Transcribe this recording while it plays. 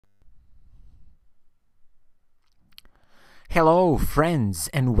Hello friends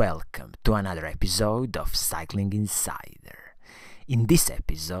and welcome to another episode of Cycling Insider. In this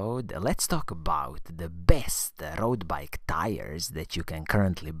episode, let's talk about the best road bike tires that you can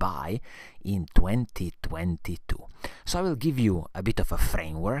currently buy in 2022. So I will give you a bit of a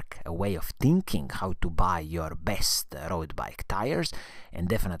framework, a way of thinking how to buy your best road bike tires, and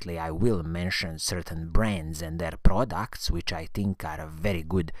definitely I will mention certain brands and their products which I think are very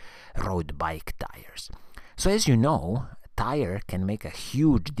good road bike tires. So as you know, tire can make a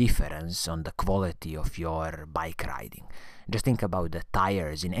huge difference on the quality of your bike riding. Just think about the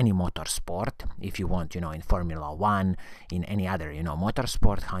tires in any motorsport. If you want, in Formula 1, in any other,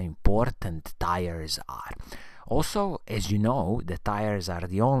 motorsport, how important tires are. Also, as you know, the tires are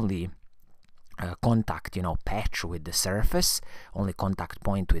the only contact patch with the surface, only contact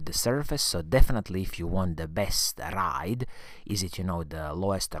point with the surface. So definitely if you want the best ride, is it the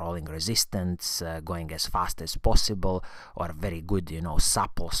lowest rolling resistance, going as fast as possible, or very good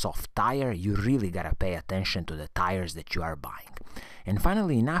supple soft tire, you really gotta pay attention to the tires that you are buying. And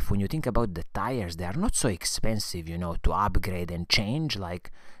finally enough, when you think about the tires, they are not so expensive to upgrade and change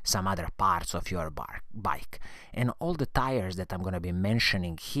like some other parts of your bike. And all the tires that I'm going to be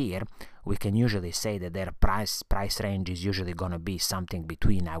mentioning here, we can usually say that their price range is usually going to be something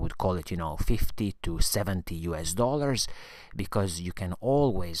between, I would call it, 50 to 70 US dollars, because you can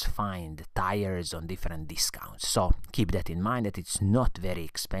always find tires on different discounts. So keep that in mind, that it's not very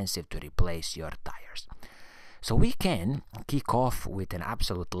expensive to replace your tires. So we can kick off with an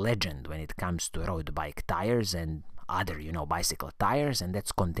absolute legend when it comes to road bike tires and other, bicycle tires, and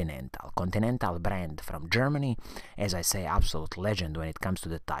that's Continental. Continental brand from Germany, as I say, absolute legend when it comes to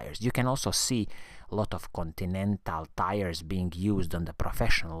the tires. You can also see a lot of Continental tires being used on the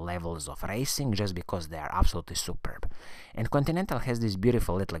professional levels of racing just because they are absolutely superb. And Continental has these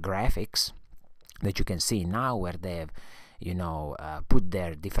beautiful little graphics that you can see now where they have put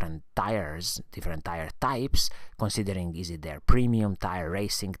their different tire types, considering is it their premium tire,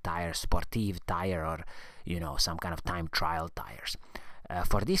 racing tire, sportive tire, or some kind of time trial tires.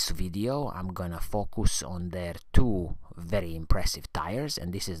 For this video, I'm gonna focus on their two very impressive tires,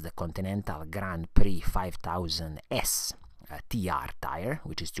 and this is the Continental Grand Prix 5000S TR tire,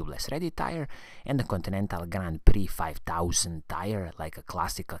 which is tubeless ready tire, and the Continental Grand Prix 5000 tire, like a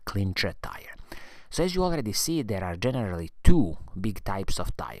classical clincher tire. So as you already see, there are generally two big types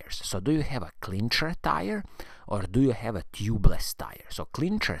of tires. So do you have a clincher tire or do you have a tubeless tire? So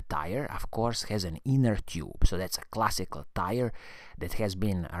clincher tire, of course, has an inner tube. So that's a classical tire that has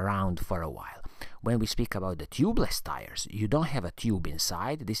been around for a while. When we speak about the tubeless tires, you don't have a tube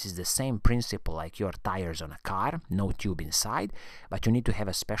inside. This is the same principle like your tires on a car, no tube inside, but you need to have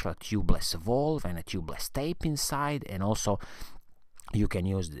a special tubeless valve and a tubeless tape inside, and also you can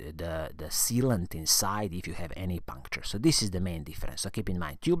use the sealant inside if you have any puncture. So this is the main difference. So keep in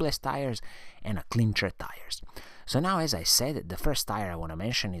mind tubeless tires and a clincher tires. So now, as I said, the first tire I want to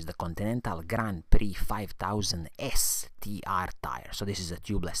mention is the Continental Grand Prix 5000S TR tire. So this is a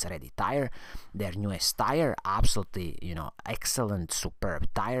tubeless ready tire, their newest tire, absolutely excellent,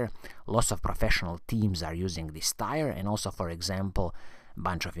 superb tire. Lots of professional teams are using this tire, and also, for example,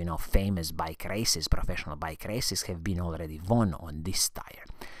 bunch of famous bike races, professional bike races, have been already won on this tire.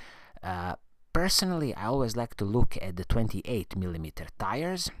 Personally, I always like to look at the 28mm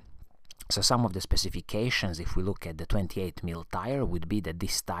tires. So some of the specifications, if we look at the 28mm tire, would be that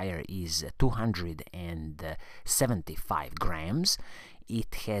this tire is 275 grams.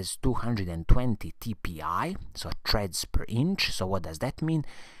 It has 220 TPI, so treads per inch. So what does that mean?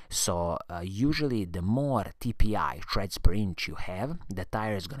 So usually the more TPI, treads per inch, you have, the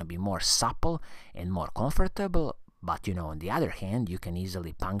tire is going to be more supple and more comfortable. But on the other hand, you can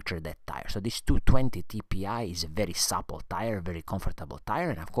easily puncture that tire. So this 220 TPI is a very supple tire, very comfortable tire,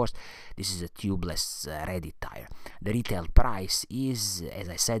 and of course this is a tubeless ready tire. The retail price is, as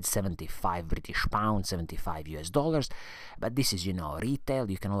I said, 75 British pounds, 75 US dollars, but this is retail.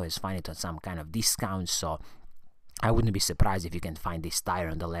 You can always find it on some kind of discount, so I wouldn't be surprised if you can find this tire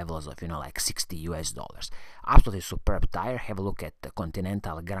on the levels of, like 60 US dollars. Absolutely superb tire. Have a look at the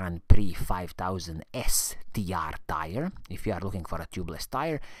Continental Grand Prix 5000S TR tire if you are looking for a tubeless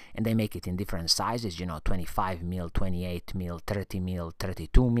tire, and they make it in different sizes, 25mm, 28mm, 30mm,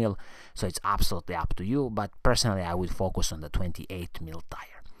 32mm, so it's absolutely up to you, but personally I would focus on the 28mm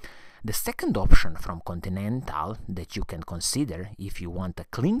tire. The second option from Continental that you can consider if you want a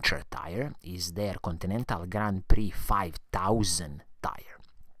clincher tire is their Continental Grand Prix 5000 tire.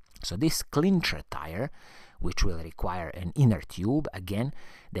 So this clincher tire which will require an inner tube. Again,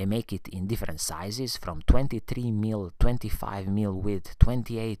 they make it in different sizes from 23 mil, 25 mil width,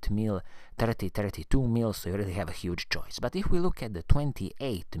 28 mil, 30, 32 mil, so you really have a huge choice. But if we look at the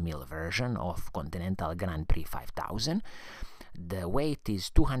 28 mil version of Continental Grand Prix 5000, the weight is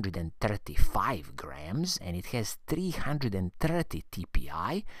 235 grams and it has 330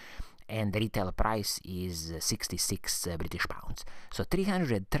 TPI, and the retail price is 66 British pounds. So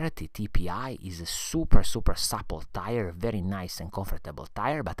 330 TPI is a super supple tire, very nice and comfortable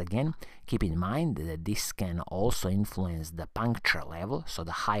tire, but again, keep in mind that this can also influence the puncture level, so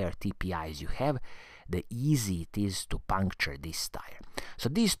the higher TPIs you have, the easy it is to puncture this tire. So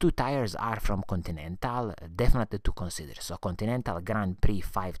these two tires are from Continental, definitely to consider. So Continental Grand Prix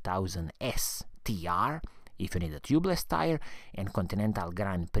 5000 S TR if you need a tubeless tire, and Continental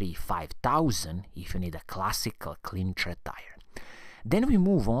Grand Prix 5000 if you need a classical clincher tire. Then we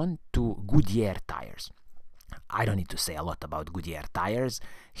move on to Goodyear tires. I don't need to say a lot about Goodyear tires,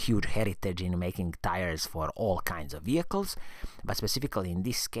 huge heritage in making tires for all kinds of vehicles, but specifically in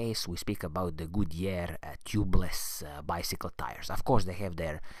this case we speak about the Goodyear tubeless bicycle tires. Of course they have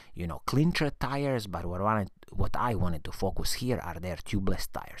their, clincher tires, but what I wanted to focus here are their tubeless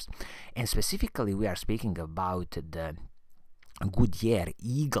tires. And specifically we are speaking about the Goodyear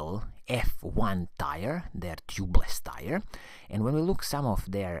Eagle F1 tire, their tubeless tire. And when we look some of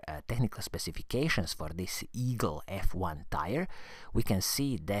their technical specifications for this Eagle F1 tire, we can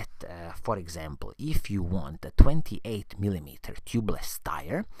see that, for example, if you want a 28mm tubeless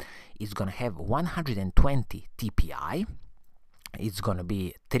tire, it's going to have 120 TPI. It's going to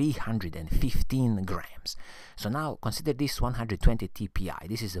be 315 grams. So now consider this 120 TPI.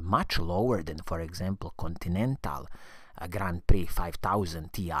 This is much lower than, for example, Continental Grand Prix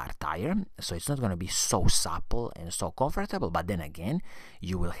 5000 TR tire, so it's not going to be so supple and so comfortable, but then again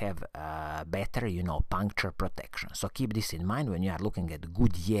you will have better puncture protection. So keep this in mind when you are looking at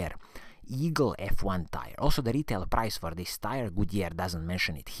Goodyear Eagle F1 tire. Also the retail price for this tire, Goodyear doesn't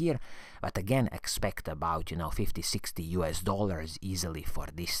mention it here, but again expect about $50-60 easily for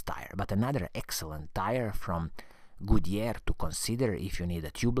this tire. But another excellent tire from Goodyear to consider if you need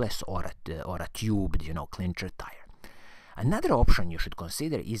a tubeless or a tubed clincher tire. Another option you should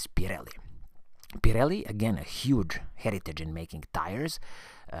consider is Pirelli. Pirelli, again, a huge heritage in making tires,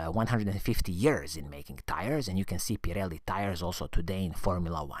 150 years in making tires, and you can see Pirelli tires also today in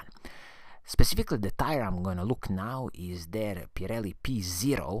Formula 1. Specifically, the tire I'm going to look now is their Pirelli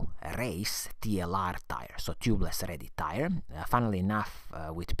P0 Race TLR tire, so tubeless ready tire. Funnily enough,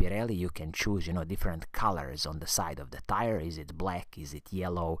 with Pirelli you can choose different colors on the side of the tire. Is it black, is it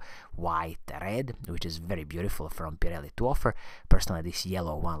yellow, white, red, which is very beautiful from Pirelli to offer. Personally, this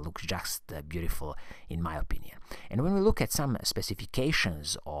yellow one looks just beautiful in my opinion. And when we look at some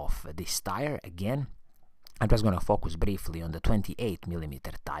specifications of this tire, again, I'm just going to focus briefly on the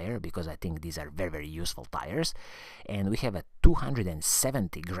 28mm tire because I think these are very useful tires. And we have a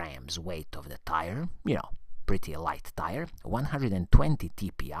 270 grams weight of the tire, pretty light tire, 120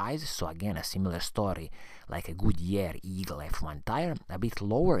 TPIs, so again a similar story like a Goodyear Eagle F1 tire, a bit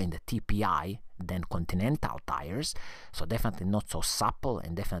lower in the TPI than Continental tires, so definitely not so supple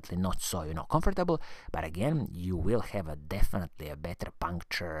and definitely not so comfortable, but again you will have definitely a better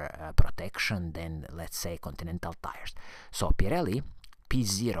puncture protection than, let's say, Continental tires. So Pirelli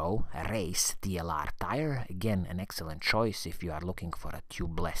P0 Race TLR tire, again an excellent choice if you are looking for a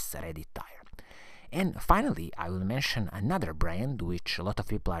tubeless ready tire. And finally, I will mention another brand which a lot of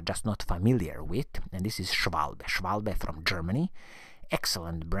people are just not familiar with, and this is Schwalbe. Schwalbe from Germany.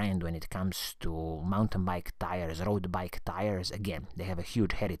 Excellent brand when it comes to mountain bike tires, road bike tires. Again, they have a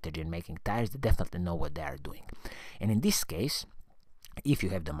huge heritage in making tires. They definitely know what they are doing. And in this case, if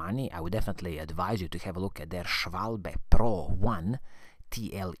you have the money, I would definitely advise you to have a look at their Schwalbe Pro 1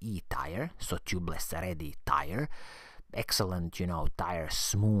 TLE tire, so tubeless ready tire. Excellent, tire,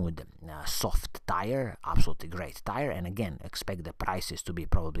 smooth, soft tire, absolutely great tire. And again, expect the prices to be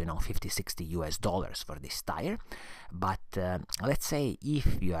probably $50-60 for this tire. But let's say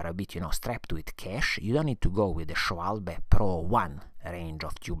if you are a bit strapped with cash, you don't need to go with the Schwalbe Pro 1 range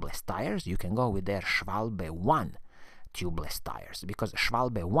of tubeless tires. You can go with their Schwalbe 1 tubeless tires, because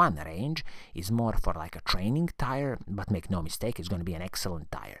Schwalbe 1 range is more for like a training tire, but make no mistake, it's going to be an excellent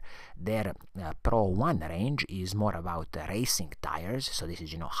tire. Their Pro 1 range is more about racing tires, so this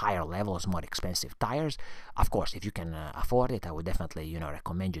is higher levels, more expensive tires. Of course, if you can afford it, I would definitely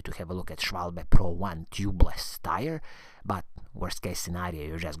recommend you to have a look at Schwalbe Pro 1 tubeless tire, but worst case scenario,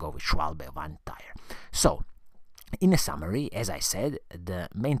 you just go with Schwalbe 1 tire. So In a summary, as I said, the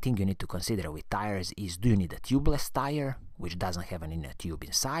main thing you need to consider with tires is, do you need a tubeless tire, which doesn't have an inner tube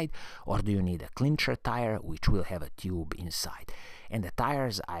inside, or do you need a clincher tire, which will have a tube inside? And the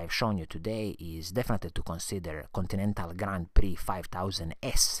tires I've shown you today is definitely to consider Continental Grand Prix 5000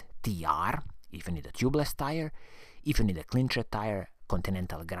 STR, if you need a tubeless tire. If you need a clincher tire,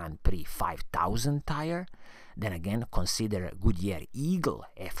 Continental Grand Prix 5000 tire. Then again, consider Goodyear Eagle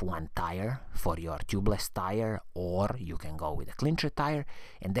F1 tire for your tubeless tire, or you can go with a clincher tire,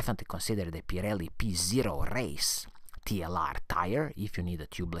 and definitely consider the Pirelli P0 Race TLR tire if you need a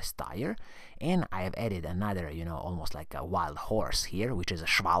tubeless tire. And I have added another, almost like a wild horse here, which is a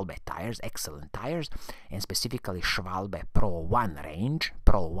Schwalbe tires, excellent tires, and specifically Schwalbe Pro 1 range,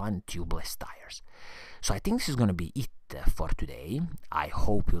 Pro 1 tubeless tires. So I think this is going to be it for today. I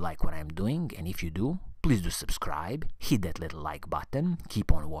hope you like what I'm doing, and if you do, please do subscribe, hit that little like button,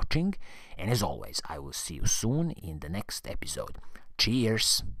 keep on watching, and as always, I will see you soon in the next episode.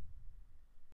 Cheers!